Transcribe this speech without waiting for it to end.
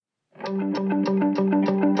Hello,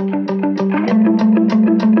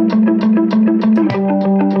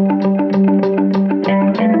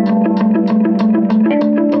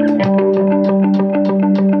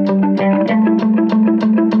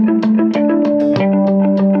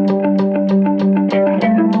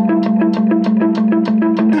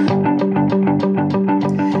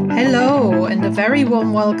 and a very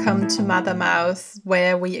warm welcome to Mother Mouth,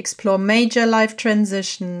 where we explore major life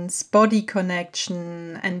transitions, body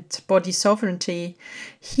connection and body sovereignty,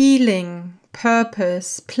 healing,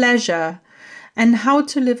 purpose, pleasure, and how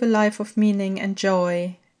to live a life of meaning and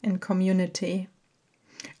joy in community.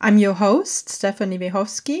 I'm your host, Stephanie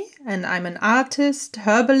Wechowski, and I'm an artist,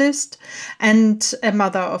 herbalist, and a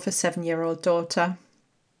mother of a 7-year-old daughter.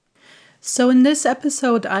 So in this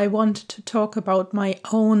episode, I wanted to talk about my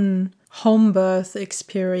own home birth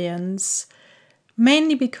experience,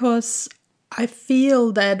 mainly because I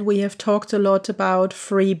feel that we have talked a lot about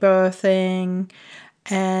free birthing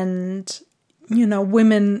and,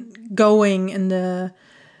 women going in the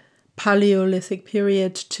Paleolithic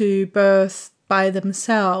period to birth by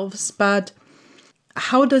themselves. But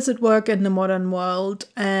how does it work in the modern world?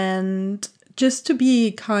 And just to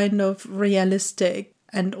be kind of realistic,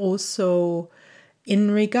 and also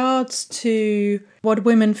in regards to what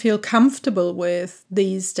women feel comfortable with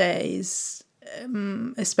these days,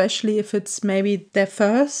 especially if it's maybe their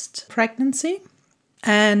first pregnancy.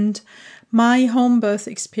 And my home birth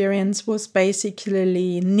experience was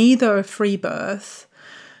basically neither a free birth,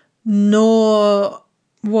 nor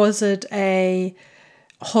was it a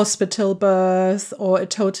hospital birth or a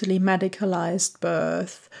totally medicalized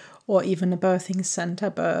birth or even a birthing center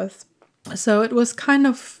birth. So it was kind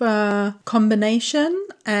of a combination,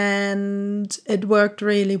 and it worked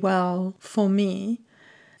really well for me.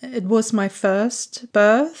 It was my first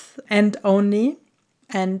birth and only,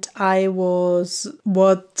 and I was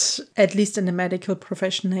what, at least in the medical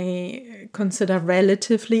profession, they consider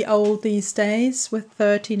relatively old these days, with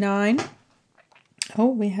 39.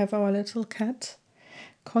 Oh, we have our little cat,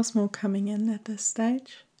 Cosmo, coming in at this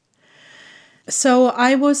stage. So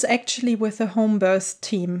I was actually with a home birth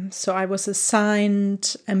team. So I was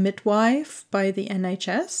assigned a midwife by the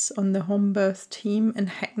NHS on the home birth team in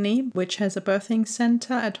Hackney, which has a birthing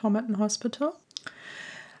centre at Homerton Hospital.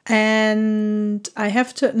 And I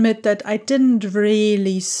have to admit that I didn't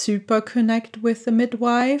really super connect with the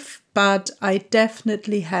midwife, but I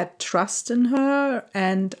definitely had trust in her,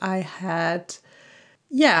 and I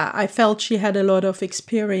felt she had a lot of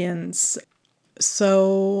experience.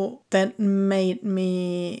 So that made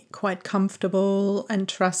me quite comfortable and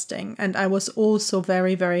trusting. And I was also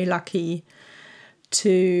very, very lucky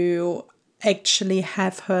to actually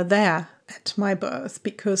have her there at my birth,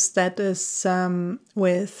 because that is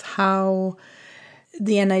with how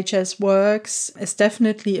the NHS works, is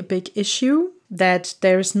definitely a big issue, that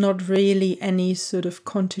there's not really any sort of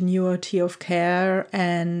continuity of care,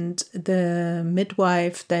 and the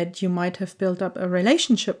midwife that you might have built up a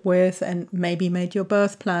relationship with and maybe made your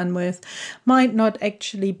birth plan with might not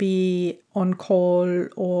actually be on call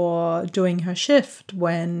or doing her shift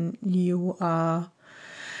when you are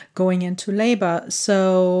going into labor.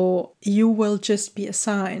 So you will just be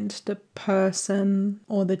assigned the person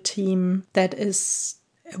or the team that is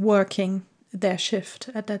working their shift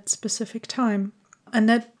at that specific time. And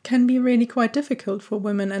that can be really quite difficult for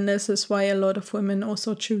women. And this is why a lot of women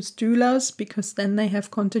also choose doulas, because then they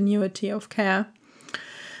have continuity of care.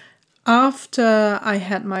 After I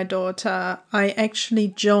had my daughter, I actually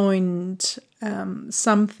joined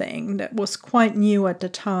something that was quite new at the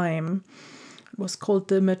time. It was called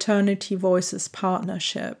the Maternity Voices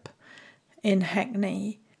Partnership in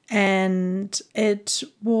Hackney. And it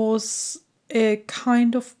was a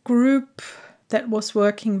kind of group that was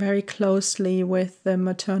working very closely with the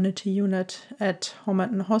maternity unit at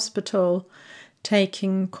Homerton Hospital,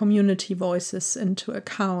 taking community voices into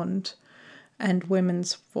account and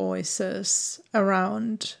women's voices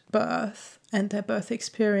around birth and their birth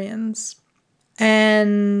experience.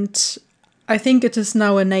 And I think it is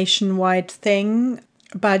now a nationwide thing.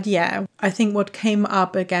 But yeah, I think what came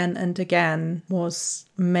up again and again was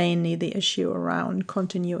mainly the issue around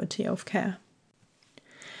continuity of care.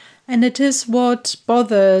 And it is what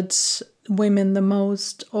bothered women the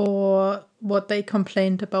most, or what they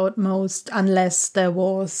complained about most, unless there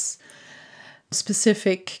was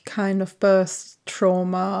specific kind of birth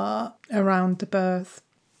trauma around the birth.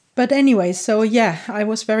 But anyway, so yeah, I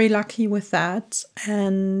was very lucky with that.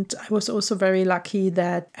 And I was also very lucky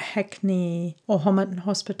that Hackney or Homerton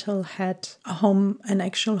Hospital had an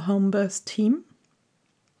actual home birth team.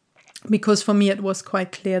 Because for me, it was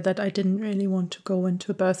quite clear that I didn't really want to go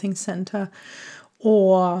into a birthing center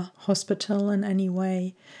or hospital in any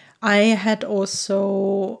way. I had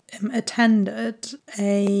also attended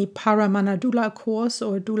a Paramana doula course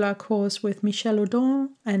or doula course with Michel Audin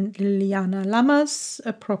and Liliana Lammers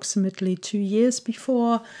approximately 2 years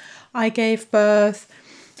before I gave birth.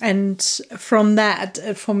 And from that,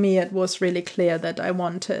 for me, it was really clear that I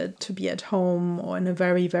wanted to be at home or in a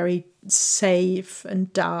very, very safe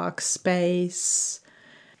and dark space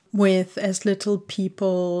with as little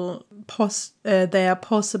people there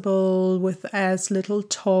possible, with as little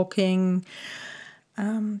talking,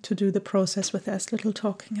 to do the process with as little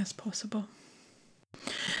talking as possible.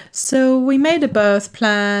 So we made a birth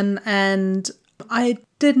plan, and I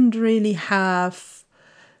didn't really have,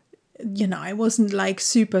 I wasn't like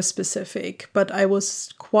super specific, but I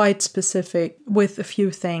was quite specific with a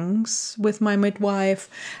few things with my midwife.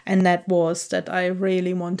 And that was that I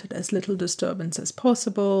really wanted as little disturbance as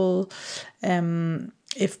possible.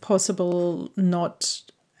 If possible, not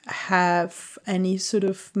have any sort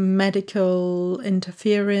of medical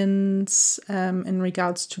interference in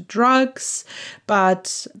regards to drugs,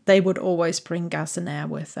 but they would always bring gas and air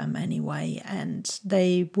with them anyway, and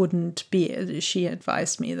they wouldn't be, she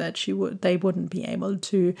advised me that they wouldn't be able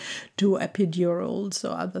to do epidurals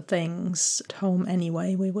or other things at home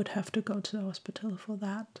anyway. We would have to go to the hospital for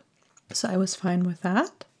that. So I was fine with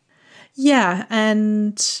that. Yeah,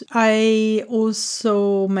 and I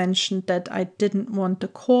also mentioned that I didn't want the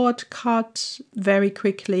cord cut very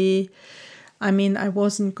quickly. I mean, I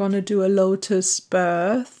wasn't going to do a lotus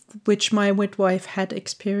birth, which my midwife had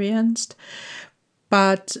experienced.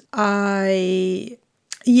 But I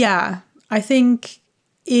think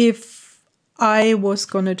if I was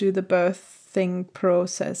going to do the birthing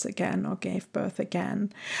process again or gave birth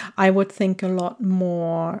again, I would think a lot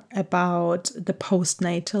more about the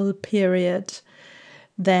postnatal period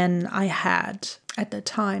than I had at the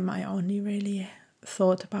time. I only really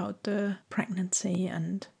thought about the pregnancy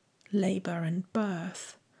and labor and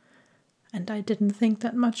birth, and I didn't think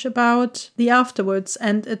that much about the afterwards.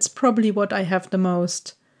 And it's probably what I have the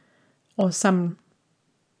most, or some,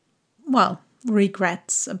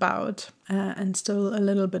 regrets about, and still a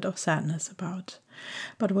little bit of sadness about,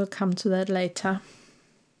 but we'll come to that later.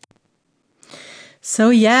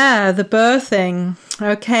 So yeah, the birthing.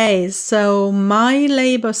 Okay, so my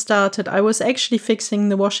labor started, I was actually fixing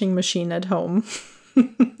the washing machine at home.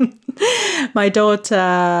 My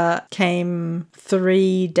daughter came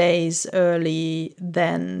 3 days early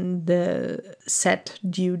than the set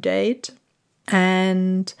due date.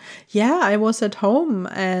 And yeah, I was at home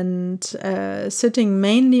and sitting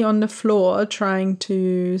mainly on the floor trying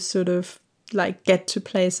to sort of like get to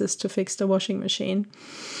places to fix the washing machine.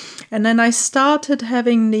 And then I started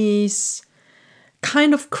having these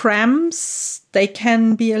kind of cramps. They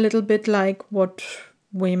can be a little bit like what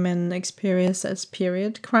women experience as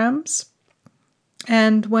period cramps.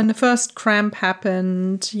 And when the first cramp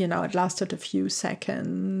happened, it lasted a few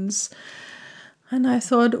seconds. And I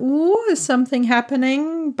thought, ooh, is something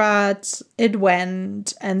happening? But it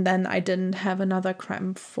went, and then I didn't have another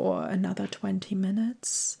cramp for another 20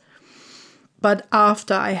 minutes. But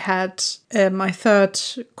after I had my third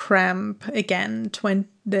cramp again,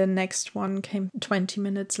 the next one came 20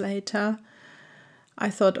 minutes later, I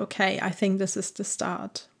thought, okay, I think this is the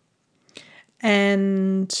start.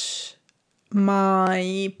 And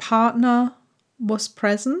my partner was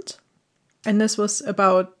present. And this was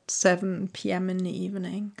about 7 p.m. in the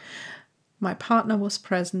evening. My partner was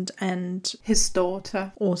present, and his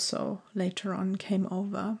daughter also later on came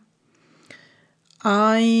over.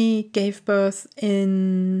 I gave birth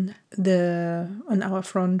in our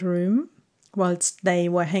front room whilst they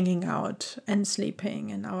were hanging out and sleeping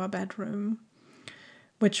in our bedroom,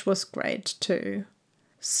 which was great too.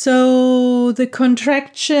 So the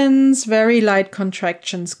contractions, very light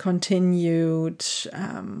contractions, continued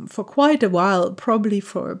for quite a while, probably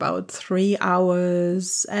for about 3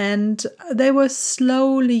 hours, and they were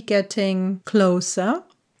slowly getting closer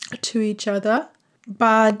to each other.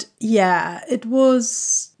 But yeah, it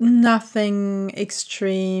was nothing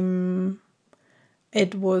extreme.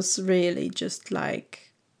 It was really just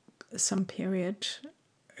like some period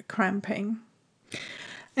cramping.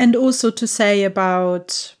 And also to say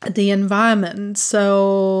about the environment.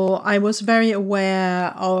 So I was very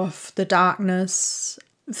aware of the darkness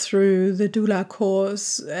through the doula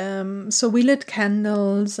course. So we lit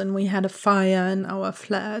candles and we had a fire in our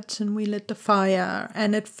flat and we lit the fire.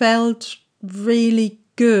 And it felt really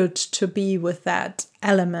good to be with that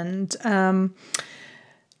element.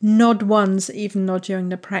 Not once, even not during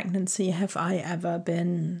the pregnancy, have I ever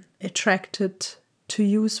been attracted to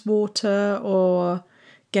use water or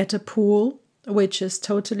get a pool. which is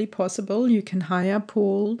totally possible. You can hire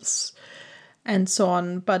pools and so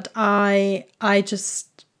on. But I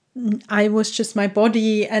was just my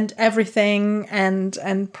body and everything,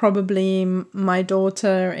 and probably my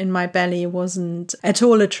daughter in my belly wasn't at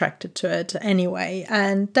all attracted to it anyway.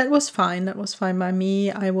 And that was fine. That was fine by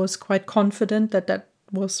me. I was quite confident that that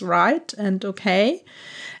was right and okay.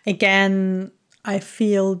 Again, I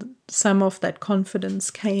feel some of that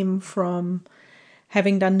confidence came from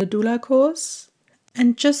having done the doula course.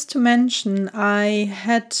 And just to mention, I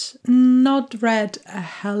had not read a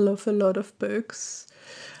hell of a lot of books.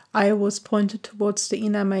 I was pointed towards the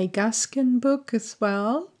Ina May Gaskin book as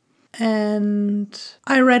well. And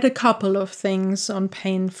I read a couple of things on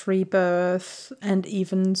pain-free birth and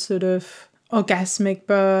even sort of orgasmic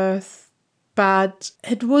birth. But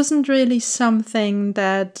it wasn't really something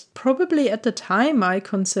that probably at the time I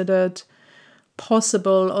considered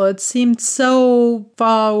possible, or it seemed so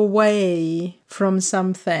far away from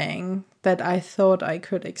something that I thought I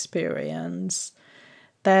could experience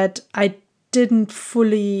that I didn't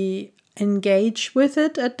fully engage with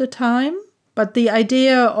it at the time. But the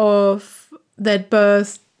idea of that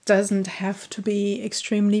birth doesn't have to be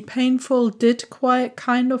extremely painful did quite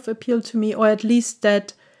kind of appeal to me, or at least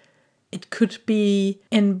that it could be,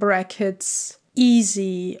 in brackets,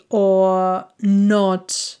 easy or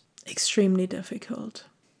not extremely difficult.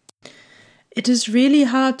 It is really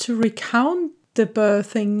hard to recount the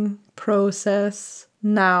birthing process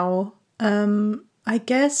now. I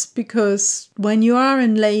guess because when you are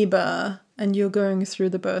in labor and you're going through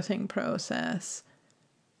the birthing process,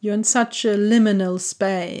 you're in such a liminal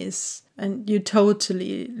space and you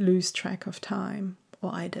totally lose track of time,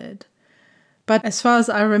 or I did. But as far as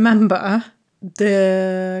I remember,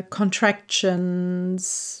 the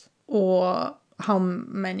contractions, or how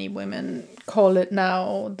many women call it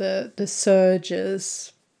now, the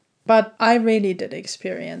surges. But I really did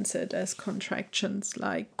experience it as contractions,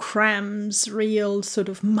 like cramps, real sort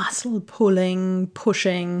of muscle pulling,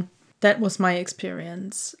 pushing. That was my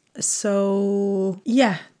experience. So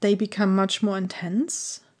yeah, they become much more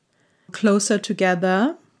intense, closer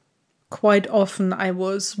together. Quite often I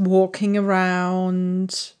was walking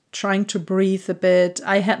around, trying to breathe a bit.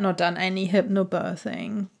 I had not done any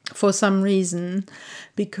hypnobirthing for some reason,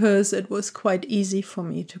 because it was quite easy for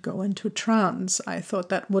me to go into trance. I thought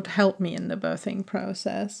that would help me in the birthing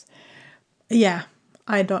process. Yeah,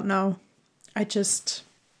 I don't know. I just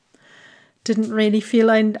didn't really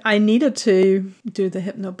feel I needed to do the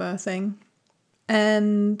hypnobirthing.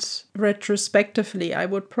 And retrospectively, I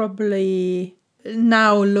would probably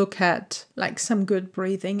now look at like some good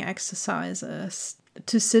breathing exercises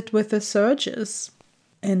to sit with the surges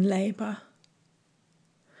in labor.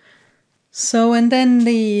 So, and then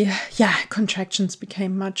the contractions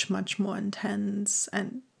became much, much more intense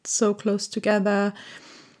and so close together.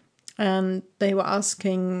 And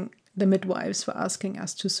the midwives were asking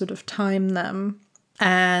us to sort of time them.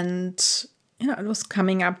 And it was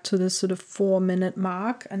coming up to this sort of 4-minute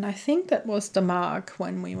mark. And I think that was the mark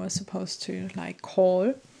when we were supposed to like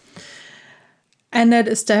call. And that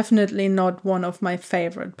is definitely not one of my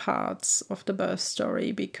favorite parts of the birth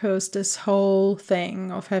story, because this whole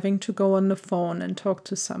thing of having to go on the phone and talk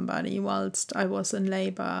to somebody whilst I was in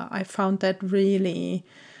labor, I found that really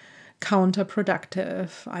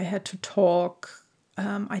counterproductive. I had to talk.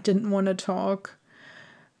 I didn't want to talk.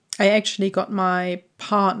 I actually got my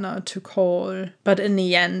partner to call, but in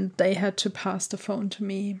the end, they had to pass the phone to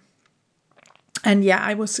me. And yeah,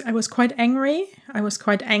 I was quite angry. I was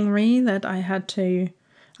quite angry that I had to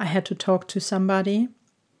talk to somebody.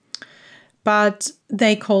 But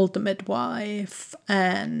they called the midwife,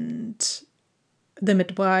 and the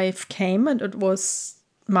midwife came, and it was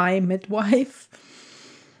my midwife.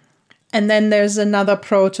 And then there's another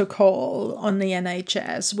protocol on the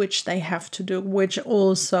NHS, which they have to do, which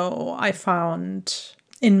also I found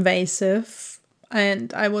invasive.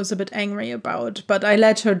 And I was a bit angry about, but I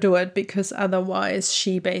let her do it because otherwise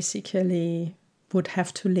she basically would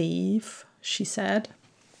have to leave, she said.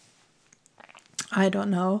 I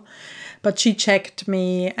don't know. But she checked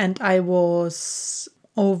me and I was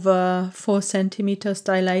over 4 centimeters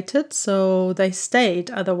dilated. So they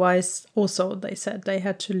stayed. Otherwise, also they said they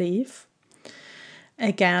had to leave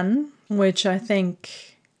again, which I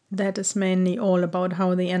think that is mainly all about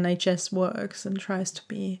how the NHS works and tries to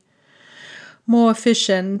be more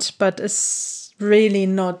efficient, but it's really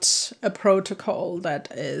not a protocol that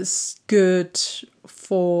is good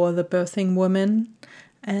for the birthing woman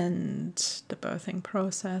and the birthing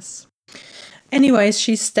process. Anyways,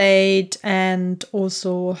 she stayed, and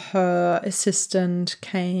also her assistant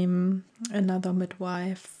came, another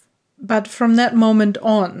midwife. But from that moment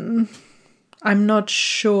on, I'm not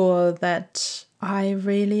sure that I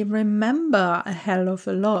really remember a hell of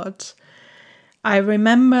a lot. I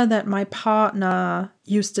remember that my partner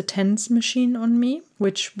used a TENS machine on me,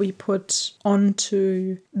 which we put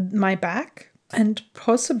onto my back and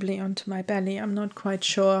possibly onto my belly. I'm not quite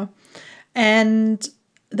sure. And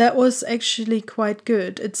that was actually quite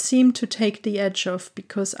good. It seemed to take the edge off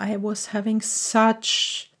because I was having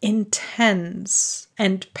such intense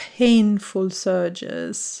and painful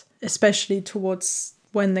surges, especially towards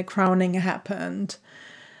when the crowning happened,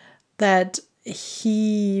 that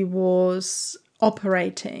he was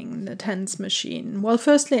operating the TENS machine. Well,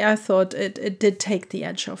 firstly, I thought it did take the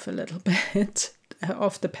edge off a little bit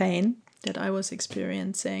of the pain that I was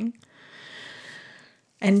experiencing.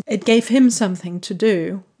 And it gave him something to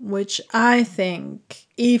do, which I think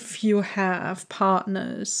if you have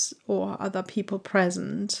partners or other people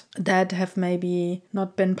present that have maybe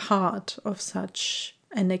not been part of such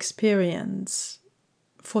an experience,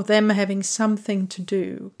 for them having something to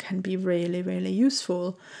do can be really, really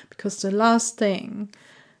useful, because the last thing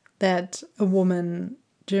that a woman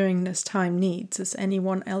during this time needs is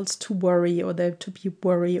anyone else to worry, or there to be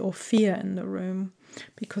worry or fear in the room,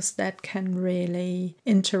 because that can really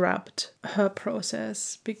interrupt her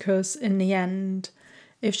process. Because in the end,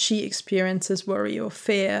 if she experiences worry or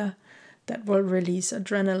fear, that will release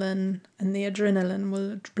adrenaline, and the adrenaline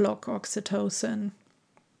will block oxytocin.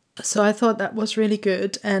 So I thought that was really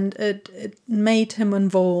good, and it made him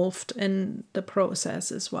involved in the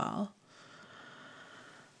process as well.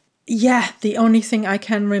 Yeah, the only thing I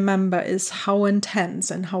can remember is how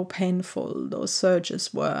intense and how painful those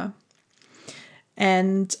surges were.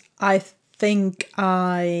 And I think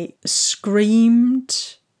I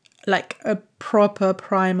screamed like a proper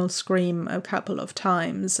primal scream a couple of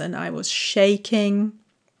times, and I was shaking.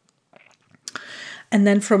 And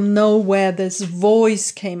then from nowhere, this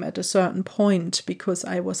voice came at a certain point because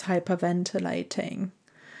I was hyperventilating,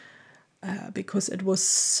 because it was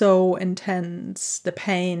so intense, the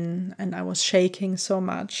pain, and I was shaking so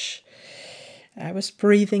much. I was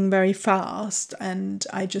breathing very fast, and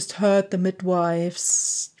I just heard the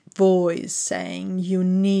midwife's voice saying, "You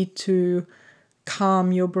need to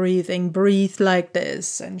calm your breathing, breathe like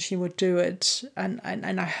this," and she would do it, and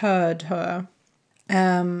I heard her.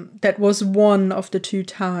 That was one of the 2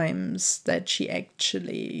 times that she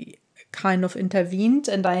actually kind of intervened,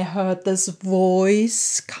 and I heard this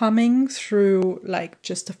voice coming through like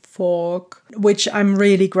just a fog, which I'm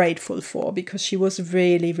really grateful for, because she was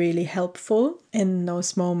really, really helpful in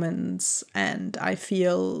those moments, and I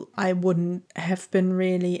feel I wouldn't have been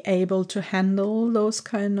really able to handle those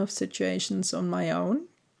kind of situations on my own.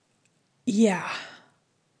 Yeah.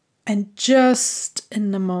 And just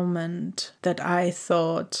in the moment that I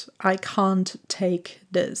thought, I can't take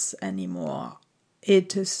this anymore,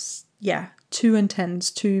 it is, too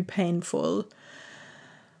intense, too painful.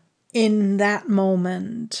 In that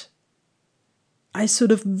moment, I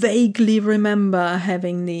sort of vaguely remember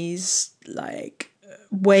having these like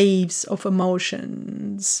waves of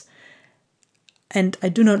emotions. And I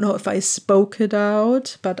do not know if I spoke it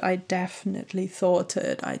out, but I definitely thought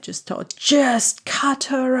it. I just thought, just cut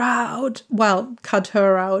her out. Well, cut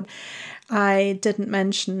her out. I didn't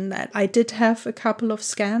mention that I did have a couple of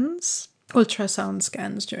scans, ultrasound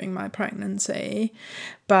scans during my pregnancy,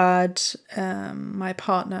 but my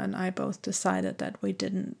partner and I both decided that we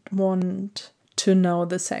didn't want to know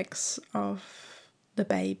the sex of the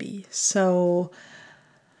baby. So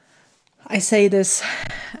I say this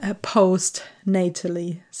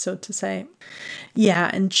post-natally, so to say. Yeah,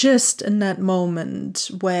 and just in that moment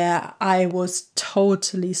where I was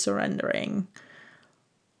totally surrendering,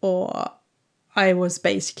 or I was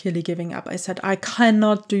basically giving up, I said, I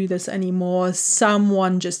cannot do this anymore.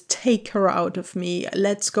 Someone just take her out of me.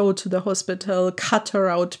 Let's go to the hospital. Cut her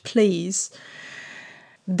out, please.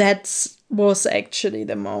 That was actually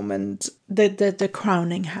the moment that the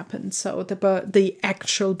crowning happened. So the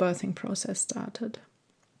actual birthing process started.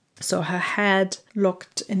 So her head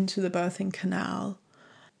locked into the birthing canal.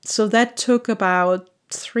 So that took about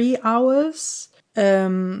 3 hours.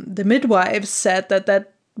 The midwife said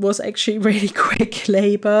that was actually really quick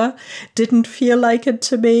labor. Didn't feel like it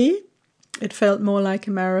to me. It felt more like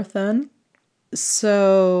a marathon.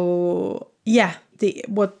 So yeah,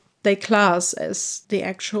 what they class as the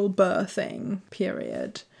actual birthing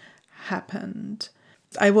period happened.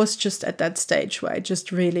 I was just at that stage where I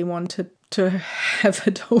just really wanted to have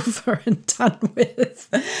it over and done with.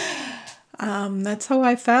 That's how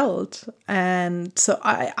I felt. And so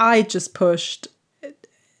I just pushed.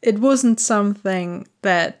 It wasn't something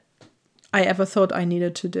that I ever thought I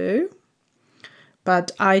needed to do,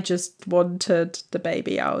 but I just wanted the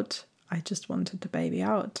baby out. I just wanted the baby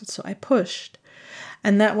out. So I pushed.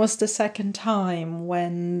 And that was the second time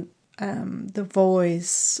when the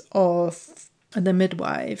voice of the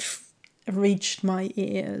midwife reached my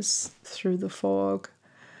ears through the fog.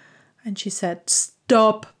 And she said,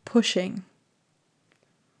 "Stop pushing."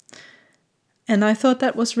 And I thought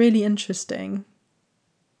that was really interesting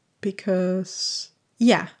because,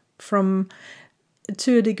 to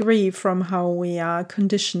a degree, from how we are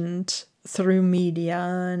conditioned through media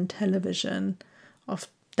and television, of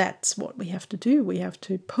that's what we have to do. We have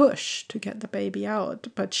to push to get the baby out.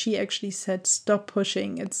 But she actually said, "Stop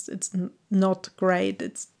pushing. It's not great.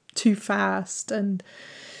 It's too fast and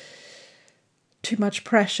too much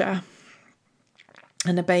pressure.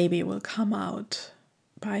 And the baby will come out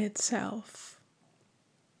by itself."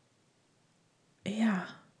 Yeah.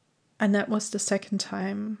 And that was the second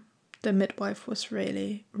time the midwife was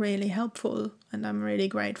really, really helpful. And I'm really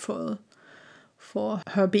grateful for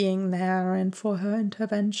her being there and for her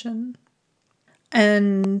intervention.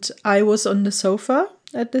 And I was on the sofa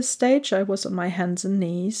at this stage. I was on my hands and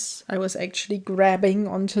knees. I was actually grabbing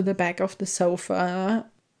onto the back of the sofa.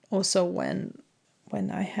 Also when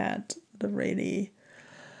I had the really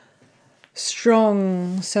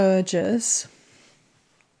strong surges.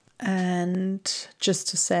 And just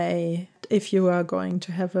to say, if you are going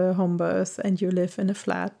to have a home birth and you live in a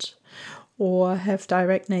flat or have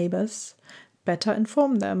direct neighbors, better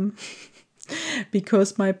inform them.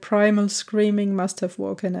 Because my primal screaming must have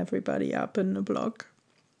woken everybody up in the block.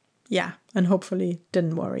 Yeah, and hopefully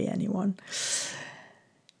didn't worry anyone.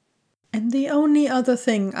 And the only other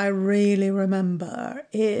thing I really remember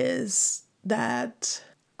is that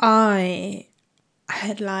I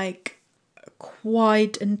had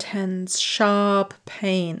quite intense, sharp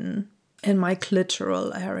pain in my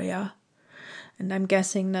clitoral area. And I'm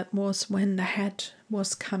guessing that was when the head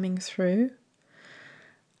was coming through.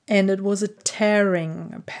 And it was a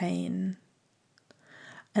tearing pain.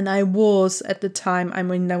 And I was, at the time,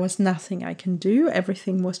 there was nothing I can do.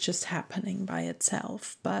 Everything was just happening by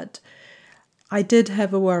itself. But I did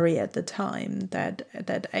have a worry at the time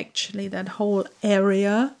that actually that whole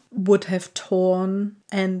area would have torn,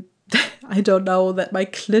 and I don't know, that my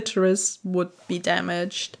clitoris would be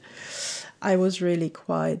damaged. I was really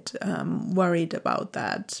quite worried about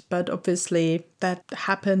that. But obviously that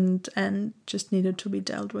happened and just needed to be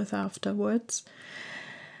dealt with afterwards.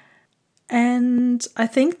 And I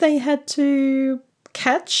think they had to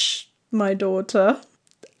catch my daughter.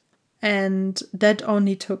 And that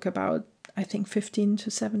only took about, I think, 15 to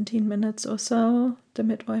 17 minutes or so, the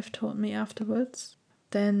midwife told me afterwards.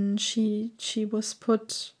 Then she was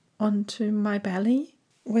put onto my belly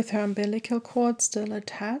with her umbilical cord still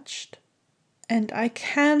attached. And I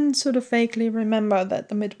can sort of vaguely remember that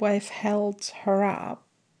the midwife held her up.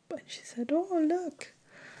 And she said, "Oh, look."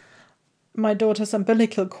 My daughter's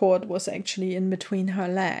umbilical cord was actually in between her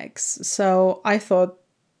legs. So I thought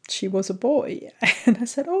she was a boy. And I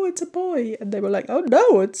said, "Oh, it's a boy." And they were like, "Oh,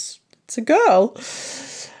 no, it's a girl."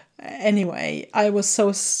 Anyway, I was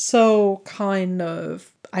so kind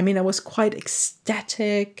of, I was quite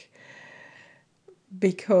ecstatic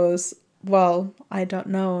because, well, I don't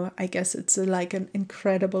know. I guess it's like an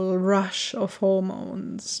incredible rush of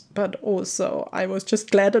hormones. But also, I was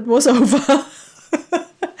just glad it was over.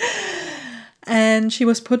 And she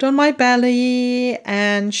was put on my belly,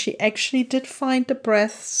 and she actually did find the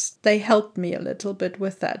breaths. They helped me a little bit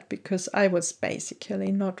with that because I was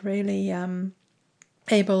basically not really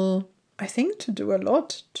able, I think, to do a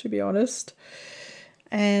lot, to be honest.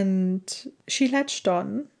 And she latched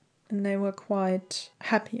on, and they were quite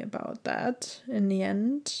happy about that in the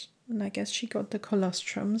end. And I guess she got the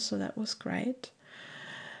colostrum, so that was great.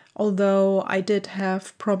 Although I did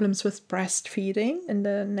have problems with breastfeeding in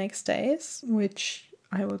the next days, which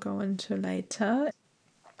I will go into later.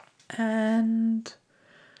 And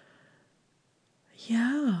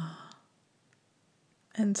yeah.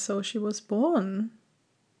 And so she was born.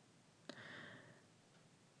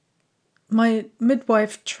 My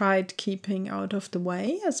midwife tried keeping out of the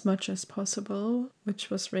way as much as possible, which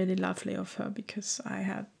was really lovely of her because I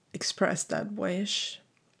had expressed that wish.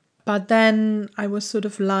 But then I was sort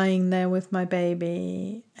of lying there with my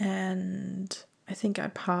baby, and I think I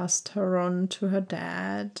passed her on to her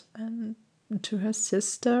dad and to her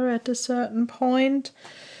sister at a certain point.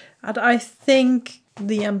 And I think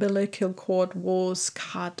the umbilical cord was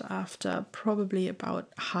cut after probably about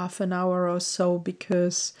half an hour or so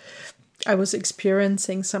because I was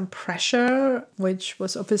experiencing some pressure, which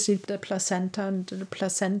was obviously the placenta, and the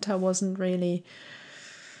placenta wasn't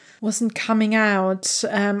coming out.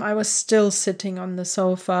 I was still sitting on the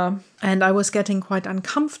sofa and I was getting quite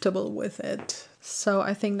uncomfortable with it. So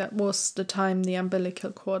I think that was the time the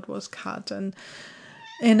umbilical cord was cut. And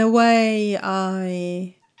in a way,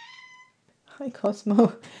 hi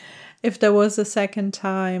Cosmo, if there was a second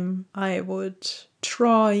time, I would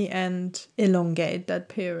try and elongate that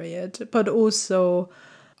period. But also,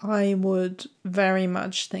 I would very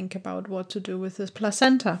much think about what to do with this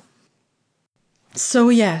placenta. So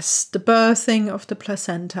yes, the birthing of the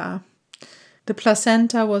placenta. The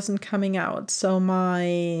placenta wasn't coming out, so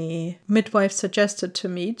my midwife suggested to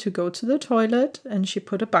me to go to the toilet, and she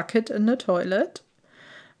put a bucket in the toilet.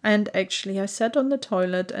 And actually I sat on the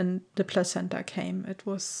toilet and the placenta came. It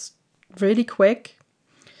was really quick.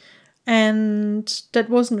 And that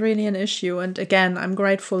wasn't really an issue. And again, I'm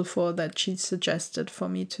grateful for that she suggested for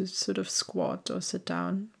me to sort of squat or sit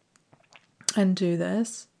down and do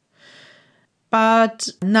this. But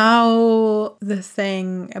now the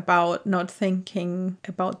thing about not thinking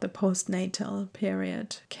about the postnatal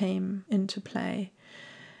period came into play.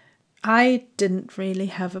 I didn't really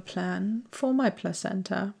have a plan for my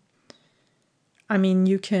placenta. I mean,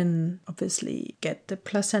 you can obviously get the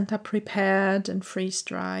placenta prepared and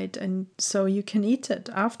freeze-dried, and so you can eat it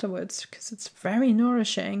afterwards because it's very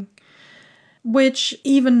nourishing. Which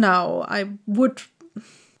even now I would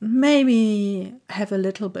maybe have a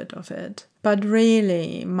little bit of it. But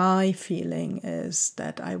really, my feeling is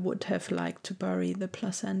that I would have liked to bury the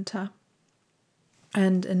placenta.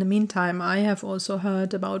 And in the meantime, I have also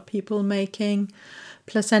heard about people making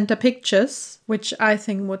placenta pictures, which I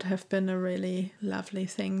think would have been a really lovely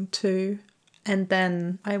thing too. And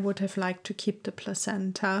then I would have liked to keep the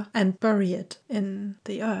placenta and bury it in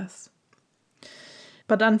the earth.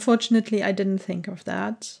 But unfortunately, I didn't think of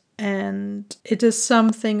that. And it is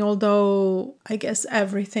something, although I guess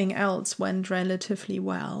everything else went relatively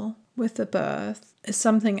well with the birth, is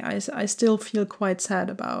something I still feel quite sad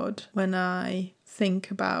about when I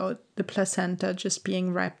think about the placenta just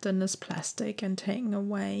being wrapped in this plastic and taken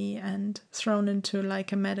away and thrown into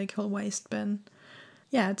like a medical waste bin.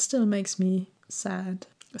 Yeah, it still makes me sad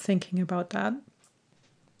thinking about that.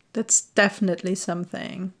 That's definitely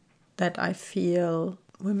something that I feel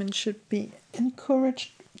women should be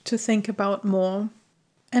encouraged to think about more.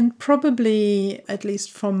 And probably, at least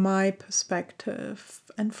from my perspective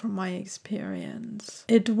and from my experience,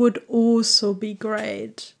 it would also be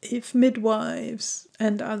great if midwives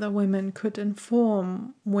and other women could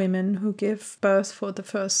inform women who give birth for the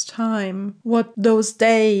first time what those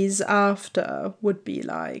days after would be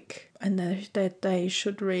like, and that they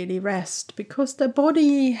should really rest because their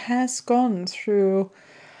body has gone through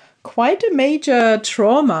quite a major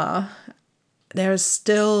trauma. There's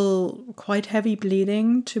still quite heavy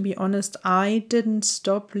bleeding. To be honest, I didn't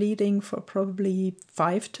stop bleeding for probably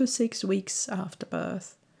 5 to 6 weeks after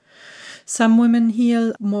birth. Some women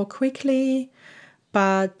heal more quickly,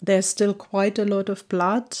 but there's still quite a lot of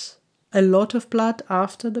blood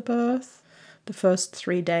after the birth, the first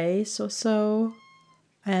 3 days or so.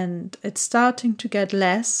 And it's starting to get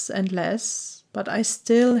less and less, but I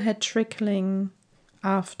still had trickling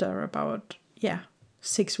after about,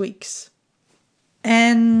 6 weeks.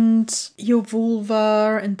 And your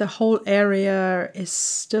vulva and the whole area is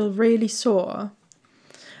still really sore.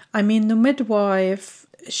 I mean, the midwife,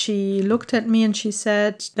 she looked at me and she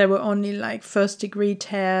said there were only like 1st-degree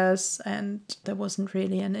tears and there wasn't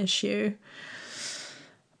really an issue.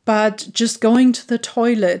 But just going to the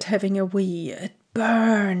toilet, having a wee, it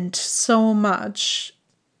burned so much.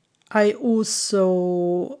 I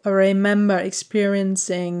also remember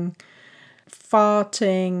experiencing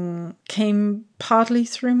farting came partly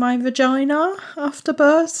through my vagina after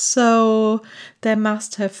birth, so there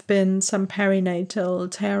must have been some perinatal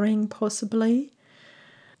tearing possibly.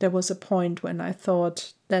 There was a point when I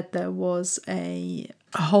thought that there was a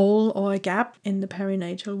hole or a gap in the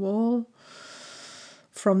perinatal wall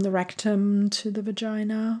from the rectum to the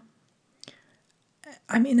vagina.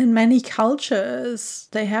 I mean, in many cultures,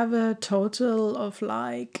 they have a total of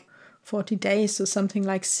like 40 days or something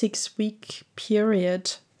like 6-week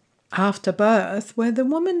period after birth where the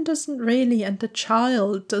woman doesn't really and the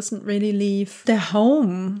child doesn't really leave their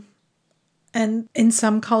home. And in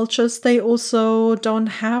some cultures, they also don't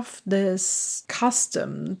have this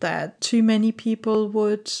custom that too many people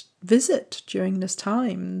would visit during this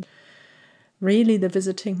time. Really, the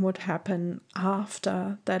visiting would happen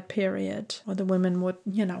after that period, or the women would,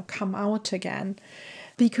 come out again.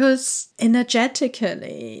 Because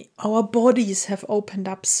energetically, our bodies have opened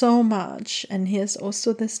up so much. And here's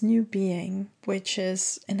also this new being, which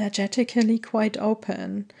is energetically quite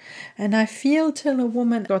open. And I feel till a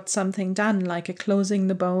woman got something done, like a closing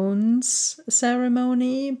the bones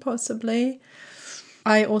ceremony, possibly,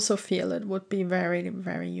 I also feel it would be very,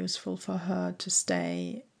 very useful for her to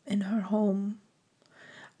stay in her home.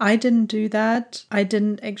 I didn't do that. I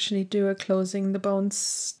didn't actually do a closing the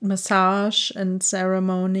bones massage and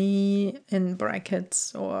ceremony in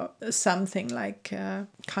brackets or something like a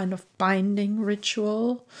kind of binding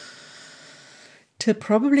ritual till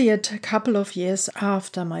probably a couple of years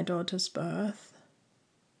after my daughter's birth.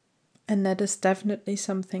 And that is definitely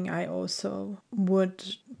something I also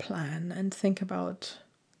would plan and think about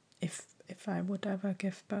if I would ever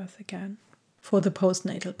give birth again for the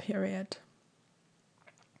postnatal period.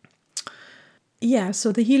 Yeah,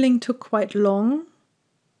 so the healing took quite long.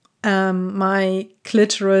 My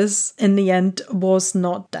clitoris in the end was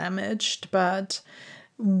not damaged, but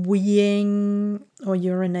weeing or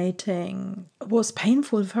urinating was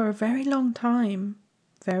painful for a very long time.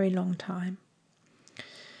 Very long time.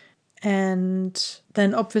 And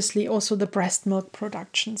then obviously also the breast milk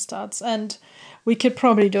production starts. And we could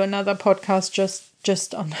probably do another podcast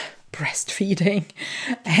just on breastfeeding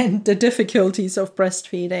and the difficulties of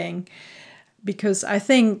breastfeeding. Because I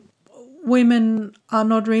think women are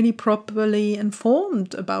not really properly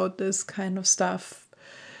informed about this kind of stuff.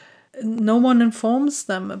 No one informs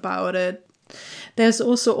them about it. There's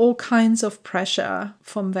also all kinds of pressure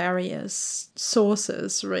from various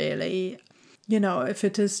sources, really. You know, if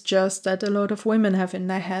it is just that a lot of women have in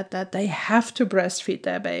their head that they have to breastfeed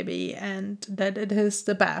their baby and that it is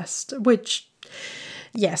the best, which,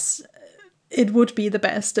 yes, it would be the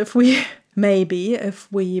best if we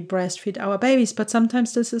breastfeed our babies, but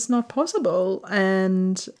sometimes this is not possible.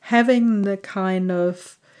 And having this kind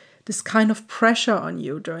of pressure on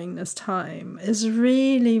you during this time is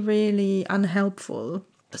really, really unhelpful.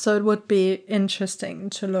 So it would be interesting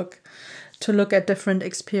to look at different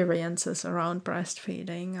experiences around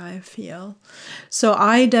breastfeeding, I feel. So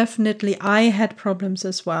I had problems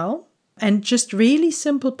as well. And just really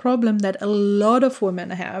simple problem that a lot of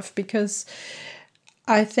women have, because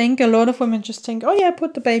I think a lot of women just think, oh yeah,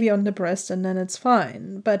 put the baby on the breast and then it's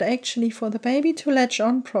fine. But actually for the baby to latch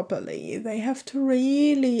on properly, they have to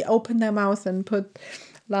really open their mouth and put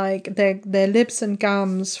like their lips and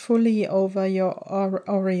gums fully over your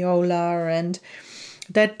areola, and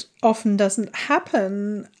that often doesn't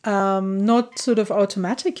happen, not sort of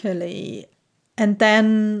automatically. And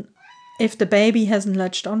then if the baby hasn't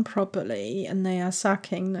latched on properly and they are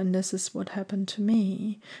sucking, and this is what happened to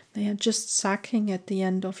me, they are just sucking at the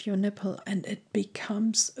end of your nipple and it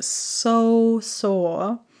becomes so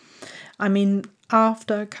sore. I mean,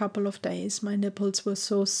 after a couple of days, my nipples were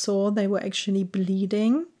so sore, they were actually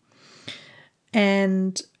bleeding.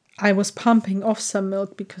 And I was pumping off some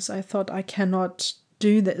milk because I thought I cannot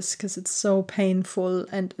do this because it's so painful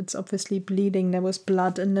and it's obviously bleeding. There was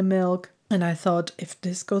blood in the milk. And I thought, if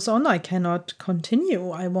this goes on, I cannot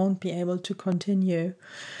continue. I won't be able to continue.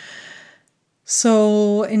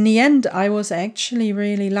 So in the end, I was actually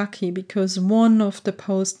really lucky because one of the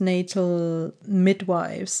postnatal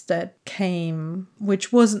midwives that came,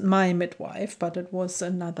 which wasn't my midwife, but it was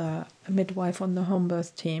another midwife on the home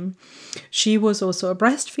birth team, she was also a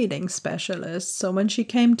breastfeeding specialist. So when she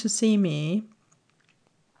came to see me,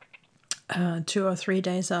 2 or 3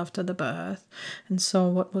 days after the birth and saw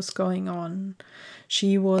what was going on,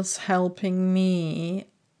 she was helping me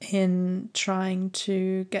in trying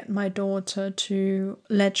to get my daughter to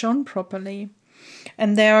latch on properly.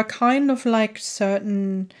 And there are kind of like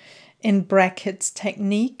certain, in brackets,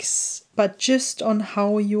 techniques, but just on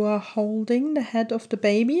how you are holding the head of the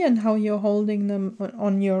baby and how you're holding them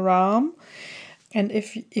on your arm. And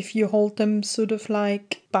if you hold them sort of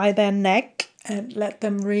like by their neck and let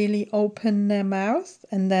them really open their mouth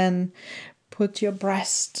and then put your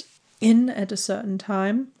breast in at a certain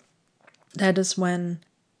time, that is when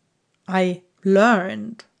I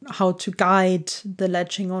learned how to guide the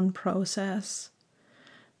latching on process.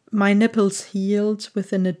 My nipples healed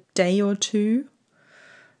within a day or two,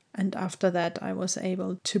 and after that I was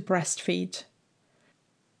able to breastfeed.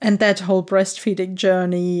 And that whole breastfeeding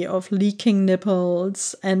journey of leaking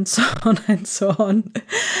nipples and so on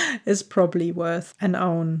is probably worth an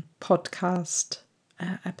own podcast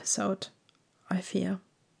episode, I fear.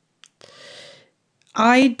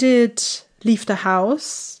 I did leave the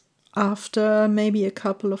house after maybe a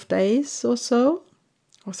couple of days or so,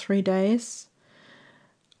 or 3 days.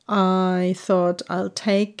 I thought I'll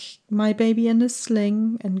take my baby in a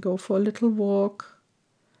sling and go for a little walk.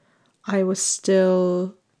 I was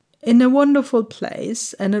still in a wonderful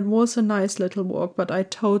place, and it was a nice little walk, but I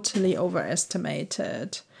totally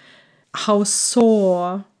overestimated how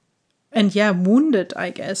sore and wounded,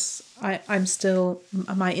 I guess. I'm still,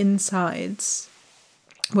 my insides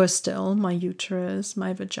were still, my uterus,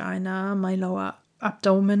 my vagina, my lower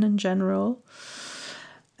abdomen in general.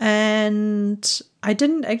 And I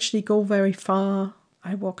didn't actually go very far.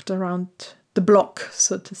 I walked around the block,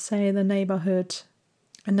 so to say, the neighborhood.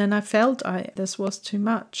 And then I felt this was too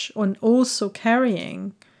much. And also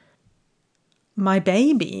carrying my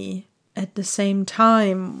baby at the same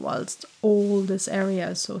time whilst all this area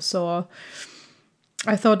is so sore.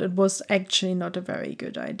 I thought it was actually not a very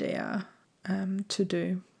good idea to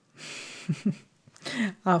do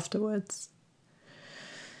afterwards.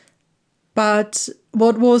 But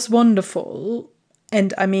what was wonderful,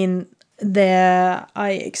 and I mean, there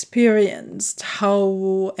I experienced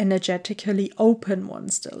how energetically open one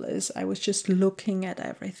still is. I was just looking at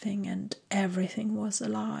everything and everything was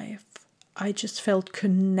alive. I just felt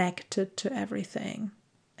connected to everything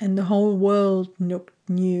and the whole world looked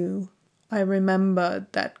new. I remember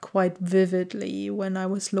that quite vividly when I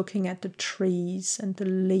was looking at the trees and the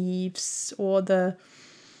leaves, or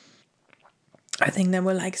I think there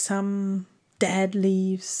were like some dead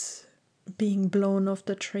leaves being blown off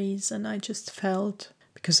the trees, and I just felt,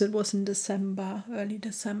 because it was in December, early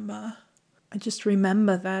December, I just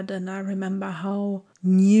remember that, and I remember how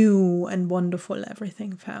new and wonderful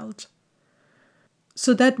everything felt.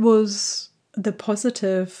 So that was the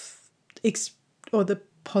positive the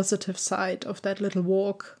positive side of that little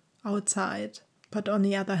walk outside. But on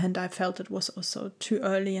the other hand, I felt it was also too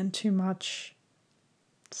early and too much.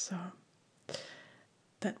 So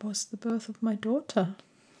that was the birth of my daughter.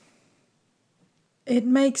 It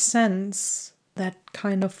makes sense, that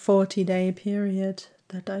kind of 40-day period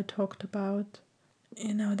that I talked about.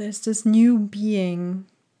 You know, there's this new being,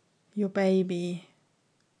 your baby,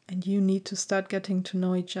 and you need to start getting to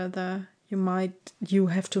know each other. You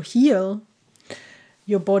have to heal.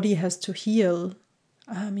 Your body has to heal.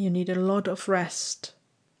 You need a lot of rest.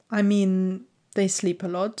 I mean, they sleep a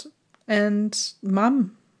lot, and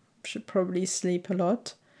mum should probably sleep a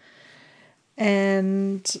lot.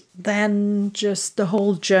 And then just the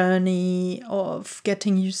whole journey of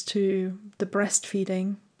getting used to the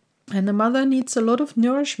breastfeeding. And the mother needs a lot of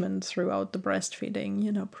nourishment throughout the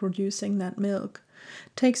breastfeeding, producing that milk.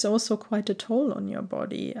 Takes also quite a toll on your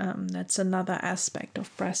body. That's another aspect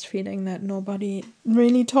of breastfeeding that nobody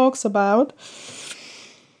really talks about.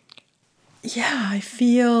 Yeah, I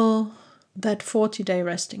feel that 40-day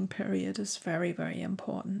resting period is very, very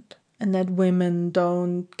important. And that women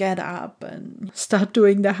don't get up and start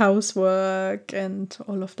doing the housework and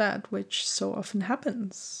all of that, which so often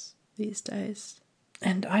happens these days.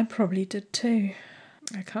 And I probably did too.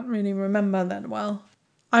 I can't really remember that well.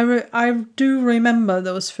 I do remember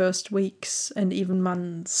those first weeks and even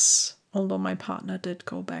months, although my partner did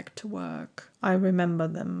go back to work. I remember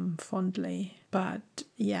them fondly. But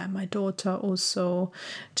yeah, my daughter also,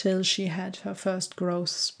 till she had her first growth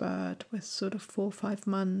spurt with sort of 4 or 5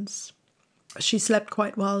 months. She slept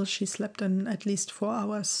quite well. She slept in at least 4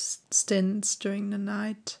 hours stints during the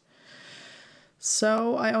night.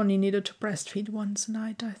 So I only needed to breastfeed once a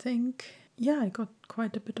night, I think. Yeah, I got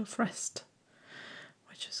quite a bit of rest,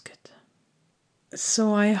 which is good.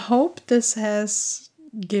 So I hope this has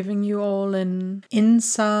given you all an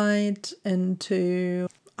insight into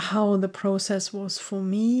how the process was for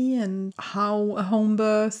me and how a home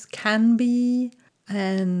birth can be,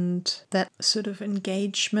 and that sort of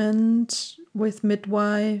engagement with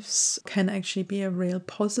midwives can actually be a real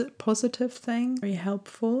positive thing, very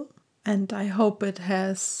helpful. And I hope it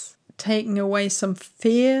has taken away some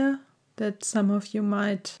fear that some of you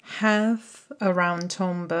might have around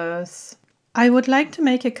home birth. I would like to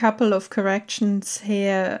make a couple of corrections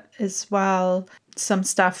here as well. Some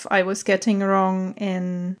stuff I was getting wrong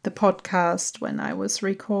in the podcast when I was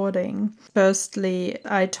recording. Firstly,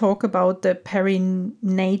 I talk about the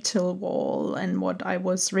perinatal wall, and what I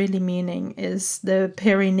was really meaning is the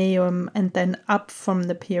perineum, and then up from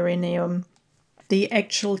the perineum, the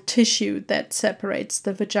actual tissue that separates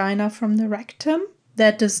the vagina from the rectum.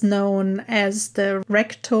 That is known as the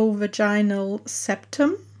rectovaginal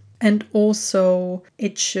septum. And also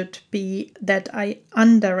it should be that I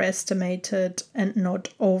underestimated and not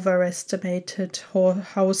overestimated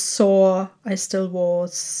how sore I still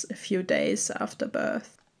was a few days after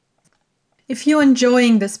birth. If you're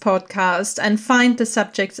enjoying this podcast and find the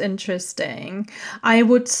subjects interesting, I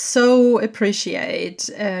would so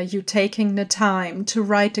appreciate you taking the time to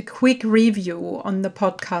write a quick review on the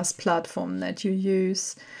podcast platform that you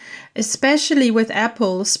use, especially with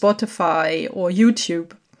Apple, Spotify, or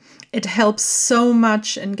YouTube. It helps so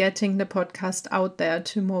much in getting the podcast out there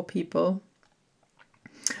to more people.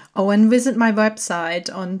 Oh, and visit my website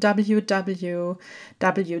on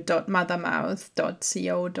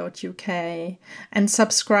www.mothermouth.co.uk and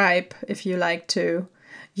subscribe if you like to.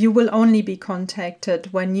 You will only be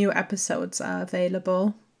contacted when new episodes are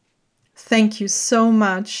available. Thank you so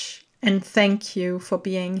much, and thank you for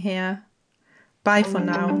being here. Bye for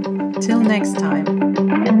now. Till next time.